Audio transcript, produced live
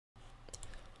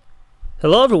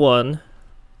Hello everyone.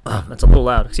 That's a little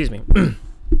loud, excuse me.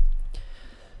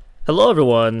 Hello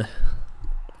everyone.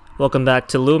 Welcome back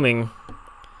to Looming.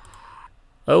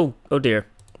 Oh dear.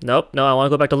 Nope, no, I want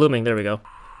to go back to Looming. There we go.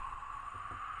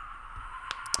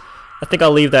 I think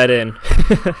I'll leave that in.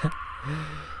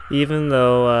 even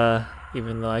though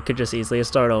I could just easily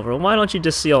start over. Why don't you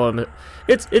just see all of it?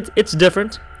 It's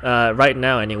different. Right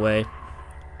now anyway.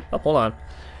 Oh, hold on.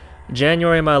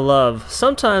 January, my love.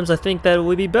 Sometimes I think that it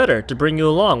would be better to bring you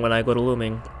along when I go to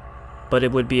Looming. But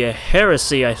it would be a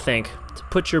heresy, I think, to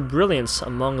put your brilliance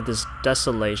among this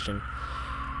desolation.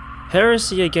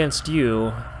 Heresy against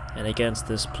you and against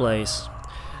this place.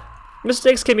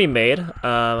 Mistakes can be made,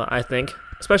 I think,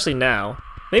 especially now.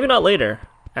 Maybe not later,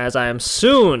 as I am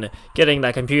soon getting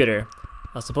that computer.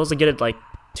 I was supposed to get it like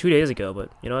 2 days ago,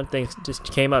 but you know what, things just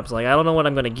came up. It's like, I don't know what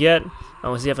I'm gonna get. I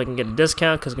want to see if I can get a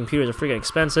discount because computers are freaking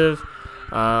expensive.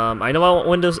 I know I want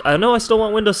Windows. I know I still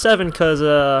want Windows 7 because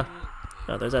oh,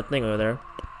 there's that thing over there.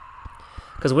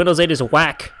 Because Windows 8 is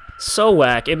whack, so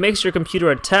whack. It makes your computer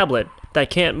a tablet that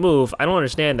can't move. I don't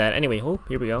understand that. Anyway, oh,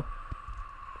 here we go.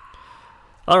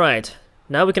 All right,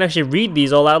 now we can actually read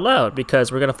these all out loud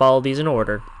because we're gonna follow these in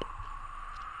order.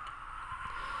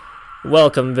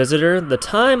 Welcome, visitor. The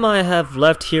time I have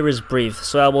left here is brief,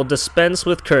 so I will dispense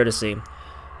with courtesy.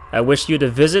 I wish you to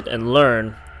visit and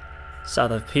learn.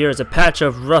 South of here is a patch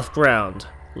of rough ground.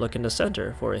 Look in the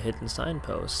center for a hidden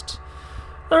signpost.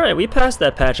 Alright, we passed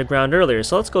that patch of ground earlier,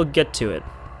 so let's go get to it.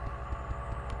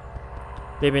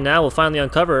 Maybe now we'll finally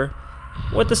uncover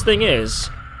what this thing is.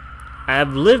 I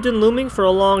have lived in Looming for a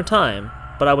long time,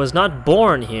 but I was not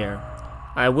born here.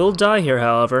 I will die here,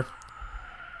 however.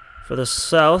 For the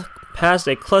south, past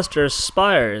a cluster of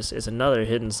spires is another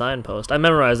hidden signpost. I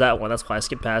memorized that one, that's why I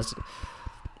skipped past it.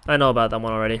 I know about that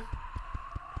one already.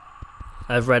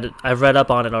 I've read up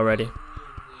on it already.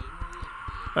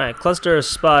 Alright, cluster of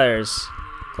spires.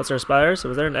 Cluster of spires?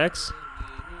 Was there an X?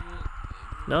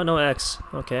 No X.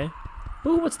 Okay.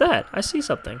 Ooh, what's that? I see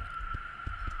something.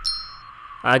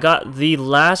 I got the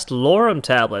last Lorem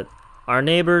tablet. Our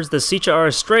neighbors, the Sicha, are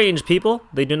strange people.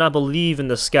 They do not believe in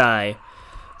the sky.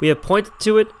 We have pointed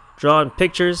to it, drawn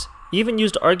pictures, even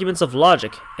used arguments of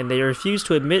logic, and they refuse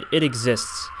to admit it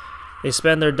exists. They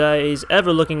spend their days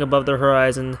ever looking above their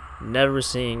horizon, never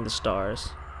seeing the stars.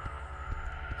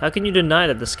 How can you deny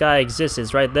that the sky exists?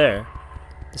 It's right there.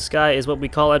 The sky is what we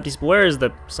call empty space. Where is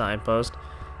the signpost?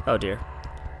 Oh dear.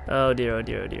 Oh dear, oh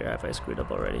dear, oh dear. Have I screwed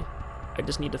up already? I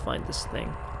just need to find this thing.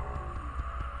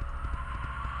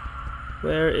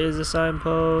 Where is the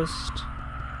signpost?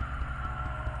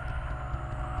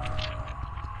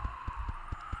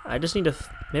 I just need to...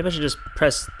 Maybe I should just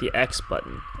press the X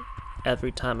button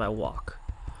every time I walk.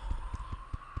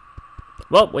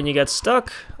 Well, when you get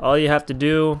stuck, all you have to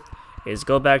do is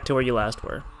go back to where you last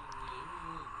were.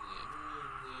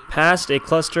 Past a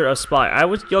cluster of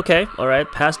spires. Okay,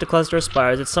 alright, past a cluster of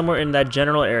spires. It's somewhere in that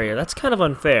general area. That's kind of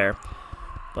unfair,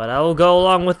 but I will go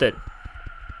along with it.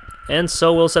 And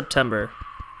so will September.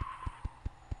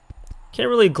 Can't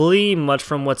really glean much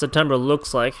from what September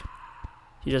looks like.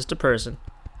 He's just a person.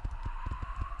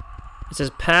 It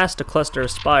says past a cluster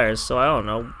of spires, so I don't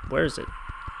know. Where is it?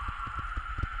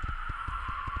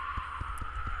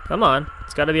 Come on.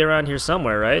 It's got to be around here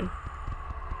somewhere, right?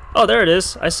 Oh, there it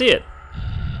is. I see it.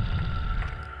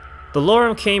 The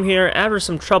Lorem came here after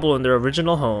some trouble in their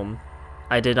original home.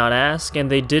 I did not ask,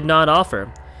 and they did not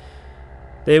offer.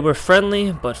 They were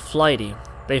friendly, but flighty.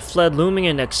 They fled Looming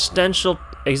in existential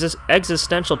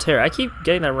terror. I keep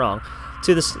getting that wrong.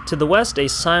 To the west, a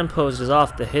signpost is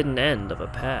off the hidden end of a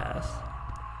path.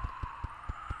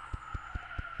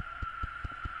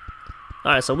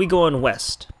 Alright, so we going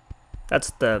west. That's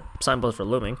the signpost for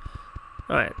Looming.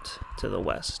 Alright, to the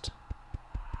west.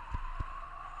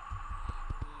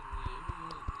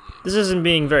 This isn't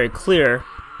being very clear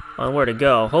on where to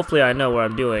go. Hopefully I know what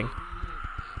I'm doing.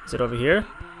 Is it over here?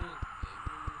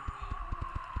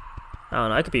 I don't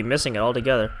know, I could be missing it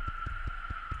altogether.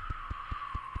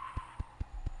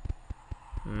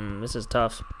 This is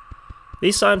tough.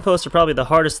 These signposts are probably the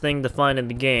hardest thing to find in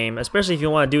the game, especially if you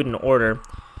want to do it in order.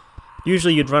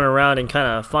 Usually you'd run around and kind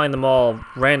of find them all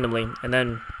randomly and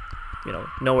then, you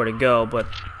know where to go, but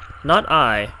not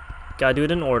I. Gotta do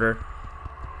it in order.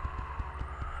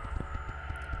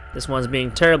 This one's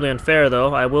being terribly unfair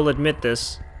though, I will admit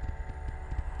this.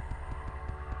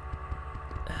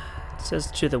 It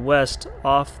says to the west,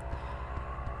 off,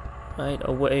 right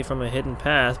away from a hidden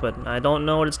path, but I don't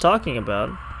know what it's talking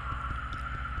about.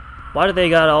 Why do they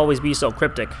gotta always be so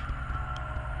cryptic?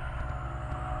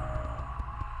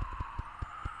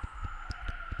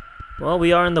 Well,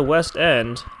 we are in the West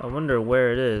End. I wonder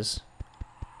where it is.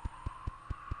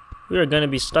 We are going to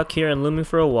be stuck here in Looming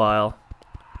for a while.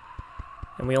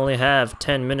 And we only have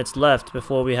 10 minutes left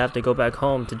before we have to go back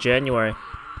home to January.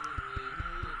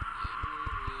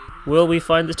 Will we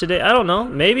find this today? I don't know.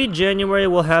 Maybe January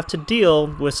will have to deal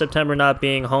with September not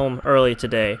being home early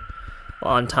today.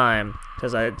 On time.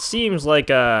 Because it seems like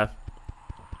we're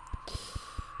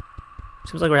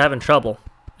having trouble.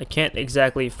 I can't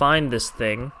exactly find this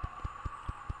thing.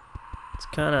 It's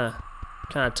kind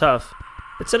of tough.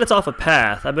 It said it's off a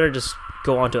path. I better just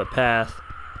go onto a path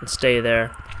and stay there.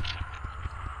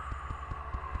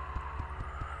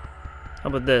 How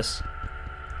about this?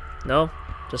 No?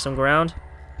 Just some ground?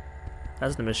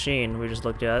 That's the machine we just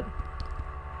looked at.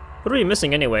 What are we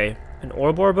missing anyway? An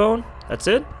Ouroboros bone? That's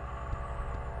it?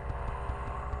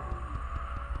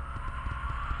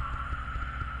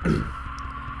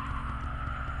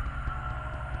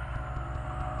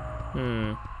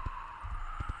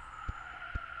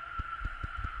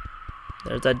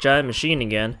 There's that giant machine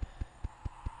again.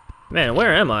 Man,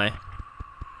 where am I?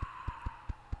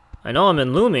 I know I'm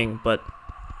in Looming, but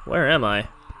where am I?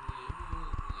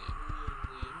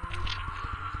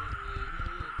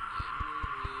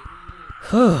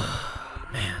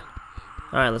 Man.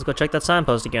 Alright, let's go check that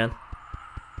signpost again.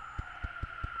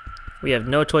 We have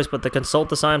no choice but to consult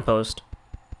the signpost.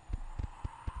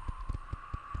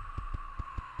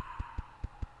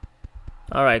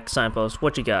 Alright, signpost,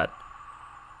 what you got?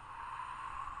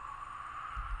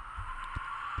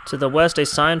 To the west, a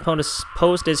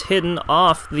signpost is hidden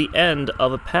off the end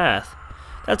of a path.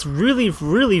 That's really,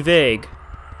 really vague.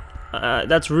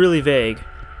 That's really vague.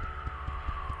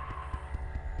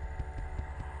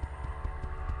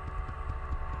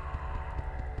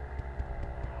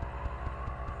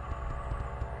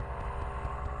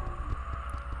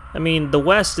 I mean, the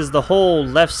west is the whole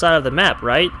left side of the map,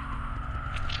 right?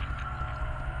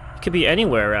 It could be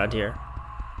anywhere around here.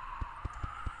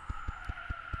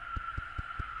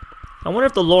 I wonder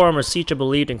if the Lorem or Sitcha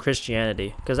believed in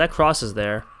Christianity, because that cross is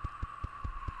there.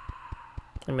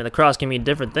 I mean, the cross can mean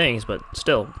different things, but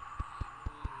still.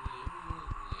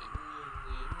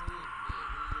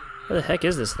 Where the heck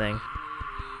is this thing?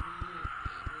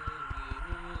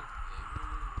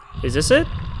 Is this it?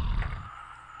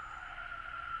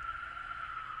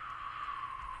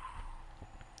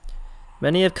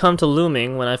 Many have come to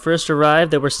Looming. When I first arrived,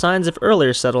 there were signs of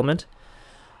earlier settlement.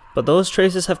 But those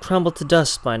traces have crumbled to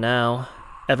dust by now.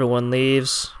 Everyone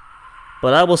leaves.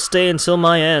 But I will stay until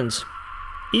my end.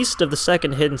 East of the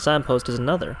second hidden signpost is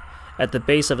another, at the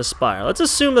base of a spire. Let's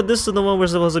assume that this is the one we're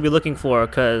supposed to be looking for,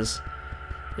 because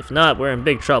if not, we're in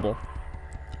big trouble.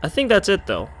 I think that's it,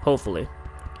 though, hopefully.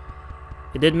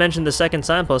 It did mention the second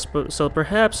signpost, so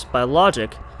perhaps, by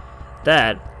logic,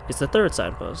 that is the third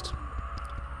signpost.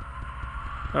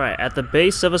 Alright, at the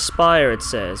base of a spire, it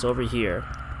says, over here.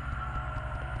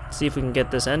 Let's see if we can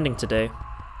get this ending today.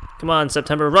 Come on,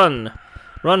 September, run!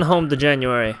 Run home to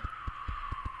January.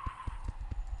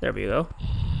 There we go.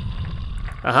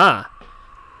 Aha!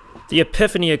 The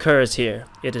epiphany occurs here.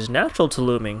 It is natural to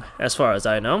Looming, as far as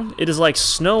I know. It is like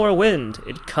snow or wind.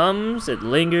 It comes, it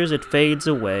lingers, it fades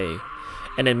away.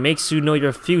 And it makes you know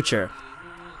your future.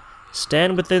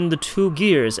 Stand within the 2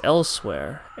 gears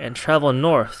elsewhere, and travel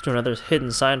north to another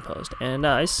hidden signpost. And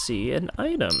I see an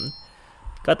item.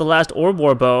 Got the last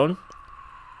Ouroboros bone.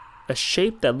 A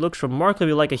shape that looks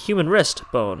remarkably like a human wrist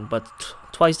bone, but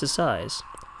twice the size.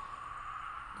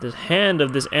 The hand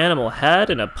of this animal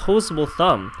had an opposable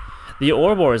thumb. The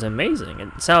Ouroboros is amazing.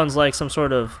 It sounds like some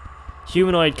sort of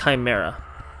humanoid chimera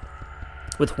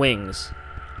with wings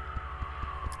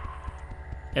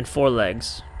and 4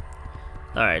 legs.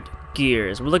 Alright,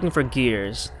 gears. We're looking for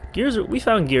gears. Gears. We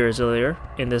found gears earlier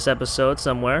in this episode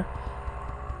somewhere.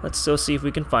 Let's go see if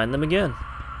we can find them again.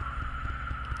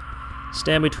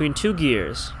 Stand between 2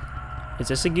 gears. Is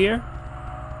this a gear?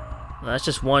 No, that's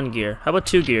just 1 gear. How about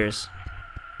 2 gears?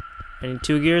 Any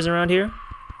 2 gears around here?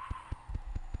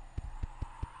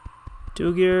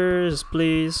 2 gears,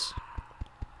 please.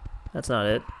 That's not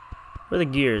it. Where are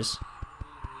the gears?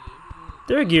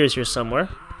 There are gears here somewhere.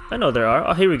 I know there are.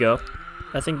 Oh, here we go.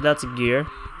 I think that's a gear.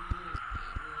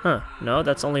 Huh. No,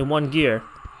 that's only 1 gear.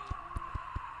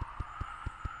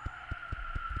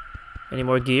 Any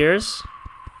more gears?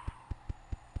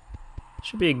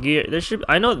 Should be a gear. There should.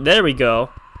 I know. There we go.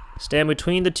 Stand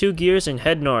between the 2 gears and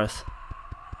head north.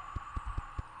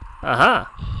 Aha!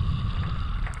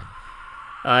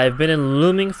 I've been in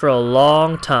Looming for a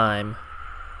long time.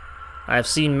 I've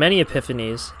seen many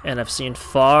epiphanies, and I've seen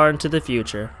far into the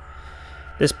future.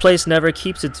 This place never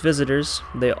keeps its visitors.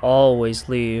 They always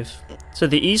leave. To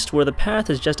the east, where the path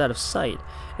is just out of sight,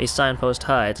 a signpost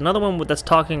hides. Another one that's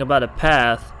talking about a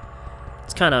path.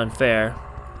 It's kind of unfair.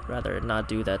 rather it not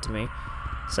do that to me.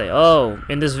 Say, oh,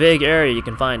 in this vague area you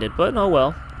can find it, but oh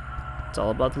well. It's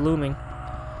all about the looming.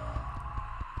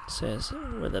 It says,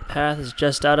 where the path is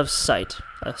just out of sight,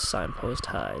 a signpost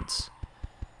hides.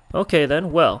 Okay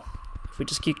then, well, if we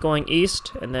just keep going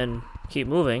east and then keep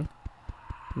moving,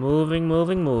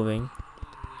 moving,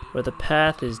 where the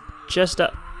path is just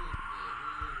up.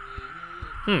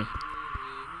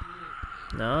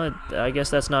 No, I guess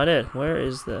that's not it. Where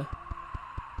is the...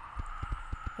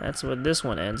 That's where this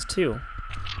one ends too.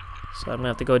 So I'm gonna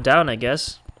have to go down, I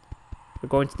guess. We're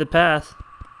going to the path.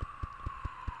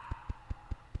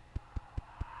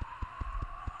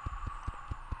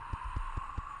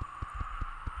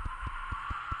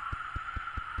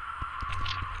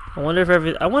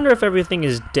 I wonder if everything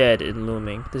is dead in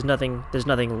Looming. There's nothing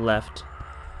left.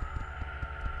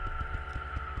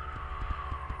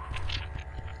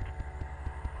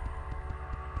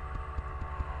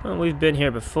 Well, we've been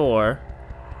here before.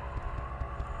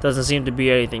 Doesn't seem to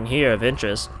be anything here of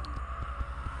interest.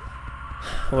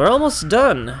 We're almost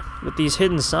done with these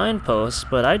hidden signposts,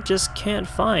 but I just can't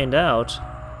find out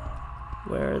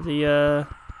where it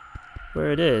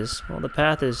is. Well, the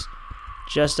path is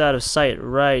just out of sight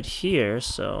right here,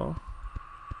 so...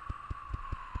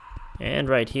 And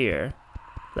right here.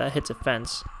 That hits a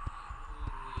fence.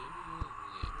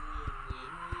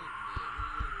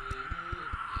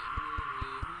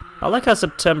 I like how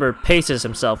September paces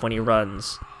himself when he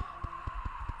runs.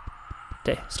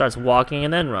 Starts walking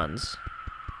and then runs.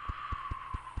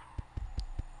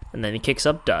 And then he kicks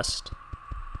up dust.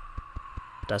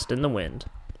 Dust in the wind.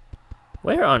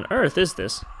 Where on earth is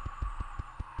this?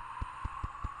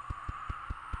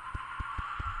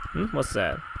 What's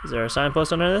that? Is there a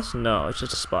signpost under this? No, it's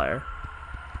just a spire.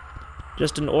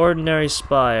 Just an ordinary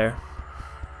spire.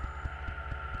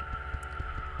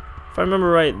 If I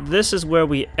remember right, this is where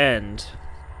we end.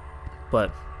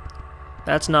 But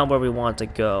that's not where we want to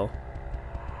go.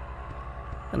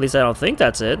 At least I don't think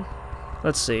that's it.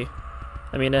 Let's see.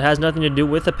 I mean, it has nothing to do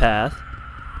with the path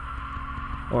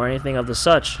or anything of the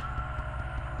such.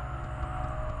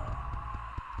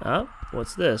 Oh,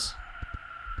 what's this?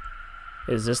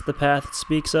 Is this the path it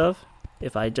speaks of?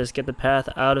 If I just get the path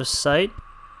out of sight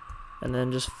and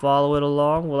then just follow it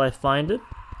along, will I find it?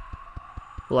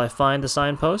 Will I find the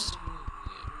signpost?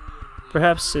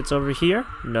 Perhaps it's over here?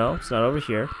 No, it's not over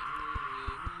here.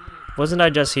 Wasn't I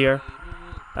just here?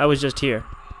 I was just here.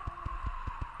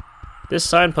 This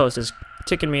signpost is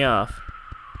ticking me off.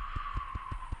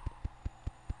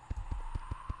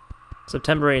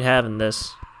 September ain't having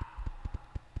this.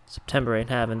 September ain't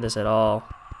having this at all.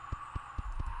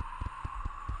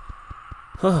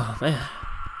 Oh, man.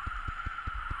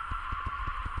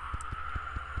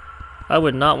 I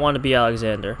would not want to be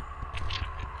Alexander.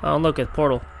 Oh, look at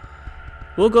portal.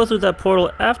 We'll go through that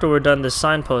portal after we're done this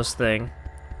signpost thing.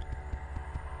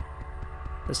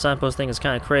 This signpost thing is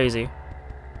kind of crazy.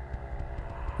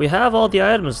 We have all the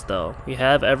items, though. We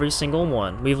have every single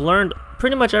one. We've learned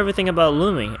pretty much everything about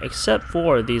Looming, except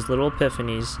for these little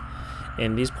epiphanies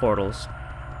in these portals.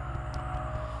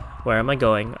 Where am I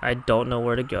going? I don't know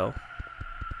where to go.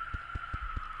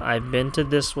 I've been to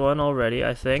this one already,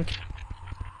 I think.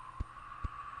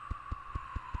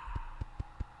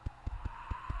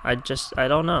 I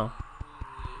don't know.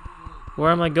 Where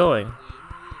am I going?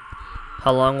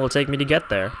 How long will it take me to get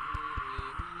there?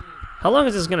 How long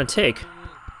is this gonna take?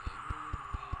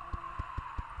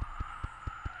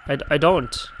 I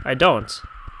don't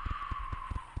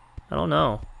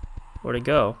know where to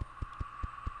go.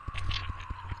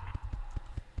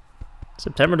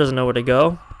 September doesn't know where to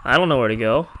go. I don't know where to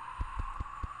go.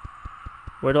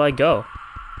 Where do I go?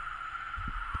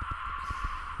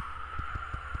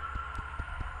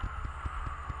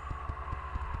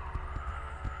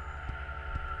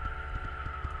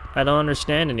 I don't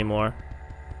understand anymore.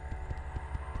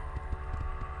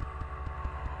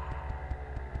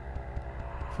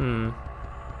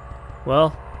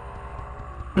 Well,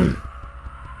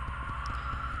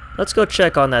 let's go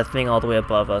check on that thing all the way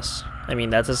above us. I mean,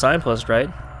 that's a signpost, right?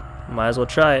 Might as well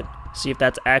try it. See if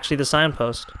that's actually the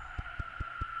signpost.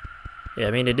 Yeah,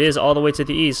 I mean, it is all the way to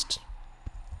the east.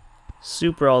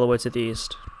 Super all the way to the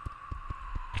east.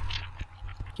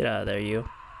 Get out of there, you.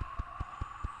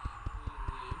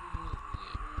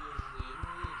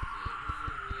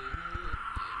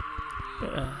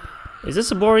 Is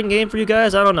this a boring game for you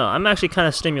guys? I don't know. I'm actually kind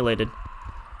of stimulated.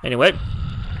 Anyway.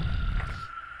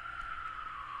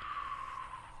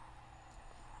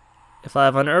 If I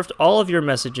have unearthed all of your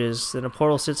messages, then a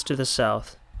portal sits to the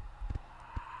south.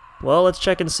 Well, let's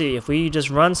check and see. If we just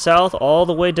run south all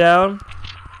the way down,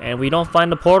 and we don't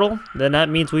find the portal, then that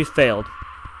means we failed.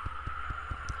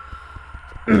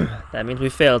 That means we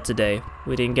failed today.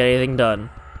 We didn't get anything done.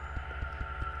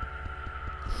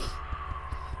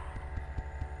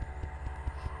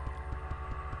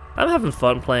 I'm having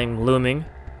fun playing Looming.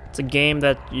 It's a game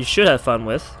that you should have fun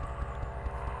with.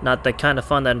 Not the kind of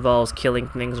fun that involves killing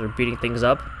things or beating things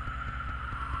up.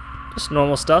 Just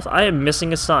normal stuff. I am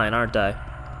missing a sign, aren't I?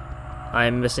 I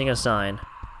am missing a sign.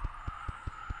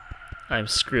 I'm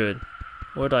screwed.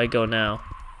 Where do I go now?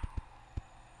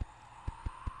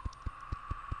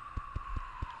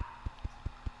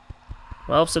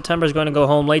 Well, September's going to go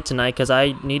home late tonight because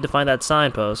I need to find that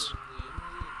signpost.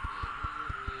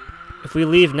 If we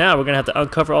leave now, we're going to have to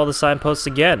uncover all the signposts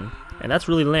again. And that's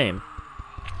really lame.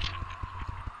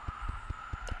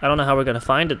 I don't know how we're going to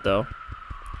find it, though.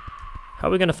 How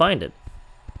are we going to find it?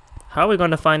 How are we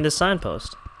going to find this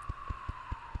signpost?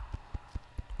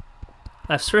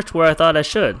 I've searched where I thought I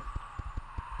should.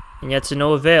 And yet to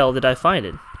no avail did I find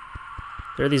it.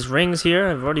 There are these rings here.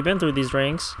 I've already been through these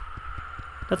rings.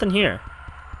 Nothing here.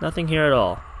 Nothing here at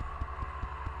all.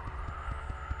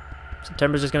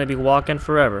 September's just going to be walking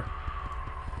forever.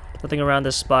 Nothing around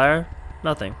this spire.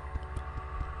 Nothing.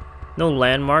 No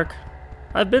landmark.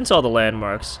 I've been to all the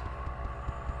landmarks.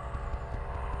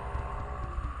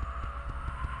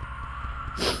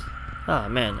 Ah,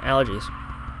 man, allergies.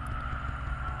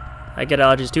 I get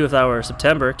allergies too if I were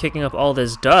September, kicking up all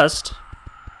this dust.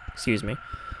 Excuse me.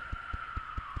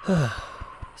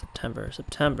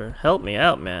 September, help me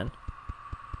out, man.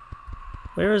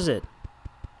 Where is it?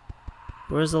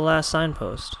 Where's the last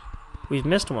signpost? We've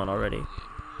missed one already.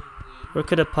 Where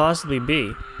could it possibly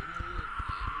be?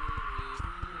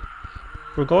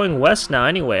 We're going west now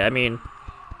anyway. I mean,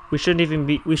 we shouldn't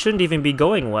even be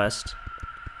going west.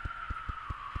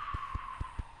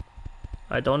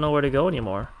 I don't know where to go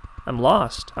anymore. I'm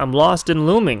lost. I'm lost in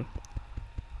Looming.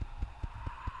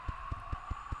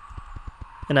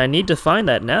 And I need to find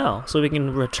that now so we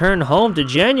can return home to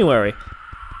January.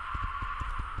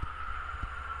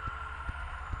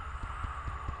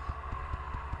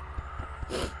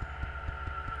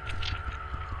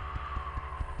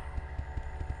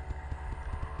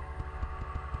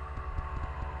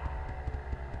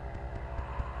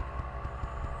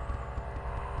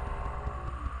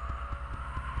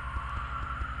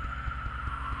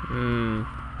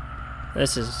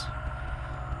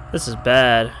 This is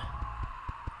bad.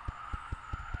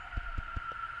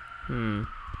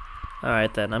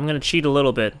 Alright then, I'm gonna cheat a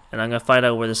little bit, and I'm gonna find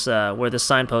out where this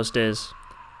signpost is.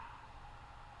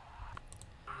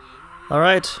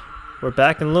 Alright, we're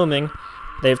back in Looming.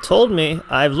 They've told me,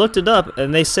 I've looked it up,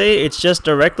 and they say it's just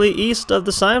directly east of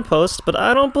the signpost, but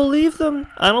I don't believe them.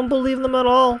 I don't believe them at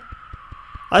all.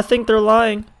 I think they're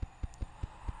lying.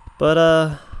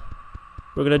 But,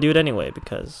 we're gonna do it anyway,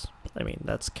 because, I mean,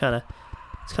 it's kinda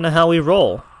how we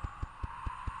roll.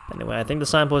 Anyway, I think the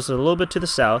signpost is a little bit to the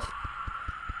south.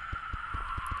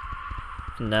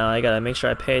 And now I gotta make sure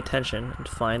I pay attention and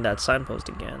find that signpost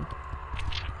again.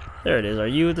 There it is. Are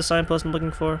you the signpost I'm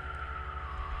looking for?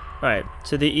 Alright,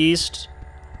 to the east.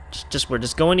 We're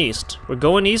just going east. We're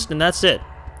going east and that's it.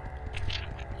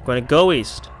 We're gonna go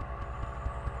east.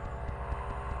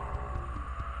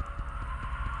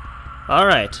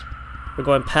 Alright. We're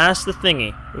going past the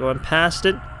thingy. We're going past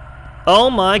it. Oh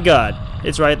my god.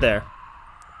 It's right there.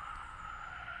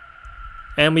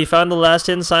 And we found the last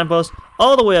hidden signpost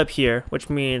all the way up here, which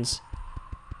means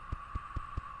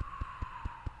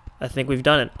I think we've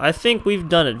done it. I think we've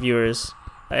done it, viewers.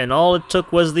 And all it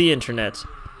took was the internet.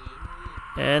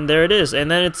 And there it is. And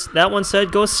then that one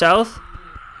said go south.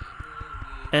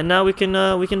 And now we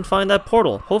can find that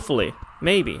portal, hopefully.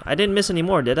 Maybe. I didn't miss any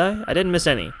more, did I? I didn't miss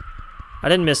any. I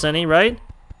didn't miss any, right?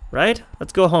 Right?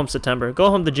 Let's go home, September. Go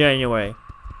home to January.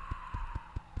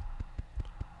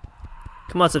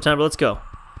 Come on, September, let's go.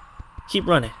 Keep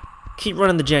running. Keep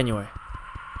running to January.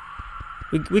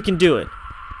 We can do it.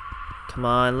 Come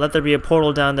on, let there be a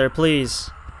portal down there, please.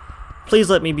 Please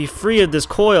let me be free of this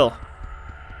coil.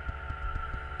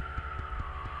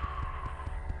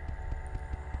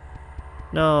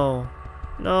 No.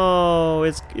 No,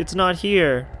 it's not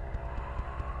here.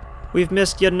 We've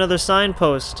missed yet another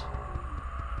signpost.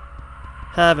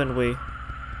 Haven't we?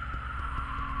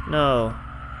 No.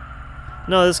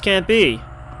 No, this can't be.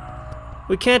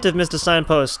 We can't have missed a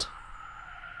signpost.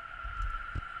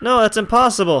 No, that's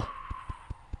impossible.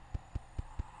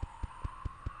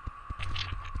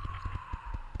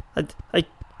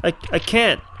 I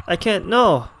can't. I can't.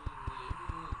 No.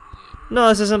 No,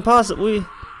 this is impossible.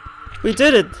 We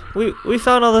did it. We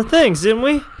found all the things, didn't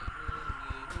we?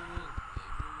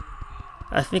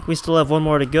 I think we still have one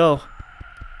more to go.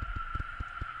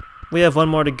 We have one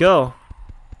more to go.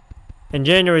 And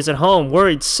January's at home,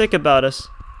 worried sick about us.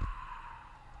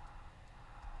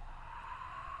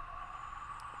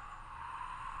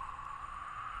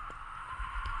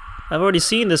 I've already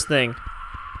seen this thing.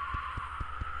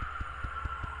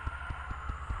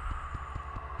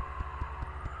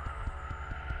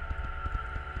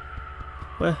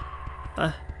 Where?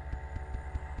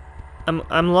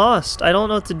 I'm lost. I don't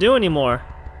know what to do anymore.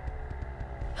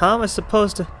 How am I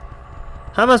supposed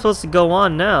to go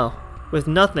on now with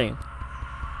nothing?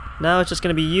 Now it's just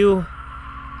gonna be you.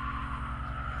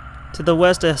 To the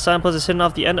west, a signpost is hidden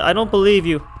off the end. I don't believe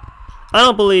you. I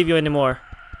don't believe you anymore.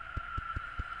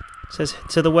 It says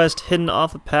to the west, hidden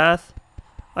off the path.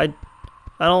 I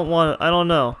don't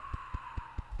know.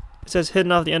 It says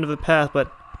hidden off the end of the path,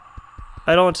 but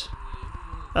I don't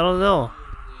know.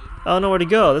 I don't know where to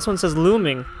go. This one says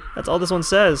looming. That's all this one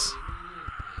says.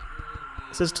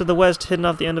 It says to the west, hidden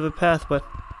off the end of a path, but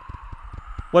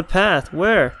what path?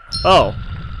 Where? Oh,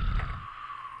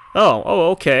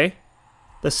 okay.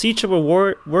 The Siege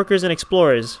were workers and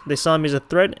explorers. They saw me as a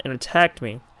threat and attacked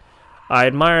me. I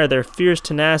admire their fierce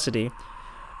tenacity.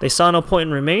 They saw no point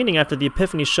in remaining after the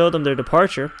Epiphany showed them their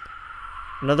departure.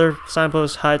 Another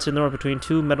signpost hides to the north between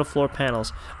two metal floor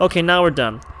panels. Okay, now we're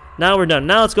done. Now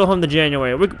let's go home to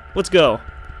January. Let's go.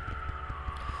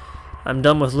 I'm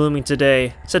done with Looming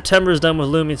today. September's done with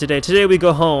Looming today. Today we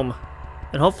go home.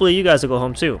 And hopefully you guys will go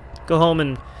home too. Go home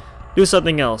and do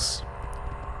something else.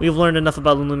 We've learned enough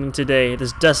about Looming today.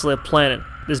 This desolate planet.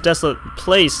 This desolate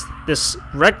place. This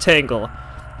rectangle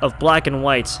of black and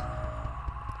white.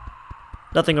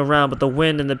 Nothing around but the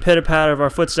wind and the pitter-patter of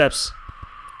our footsteps.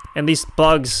 And these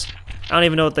bugs. I don't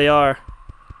even know what they are.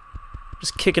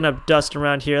 Just kicking up dust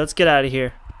around here. Let's get out of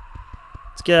here.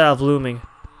 Let's get out of Looming.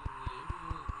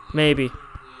 Maybe.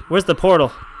 Where's the portal?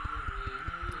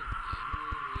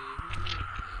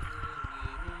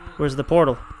 Where's the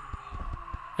portal?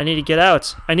 I need to get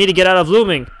out. I need to get out of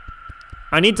Looming.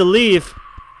 I need to leave.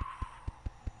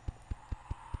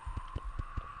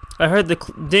 I heard the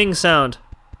ding sound.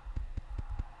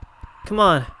 Come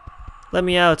on. Let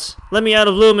me out. Let me out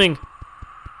of Looming.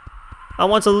 I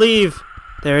want to leave.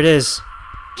 There it is.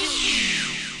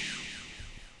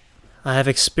 I have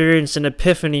experienced an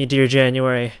epiphany, dear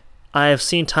January. I have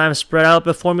seen time spread out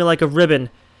before me like a ribbon,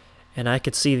 and I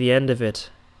could see the end of it.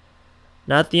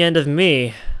 Not the end of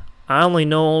me. I only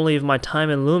know of my time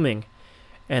in Looming,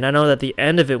 and I know that the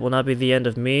end of it will not be the end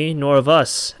of me, nor of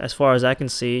us. As far as I can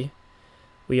see,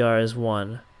 we are as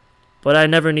one. But I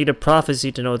never need a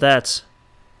prophecy to know that.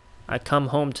 I come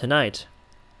home tonight.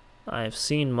 I have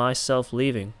seen myself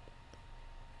leaving.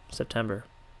 September.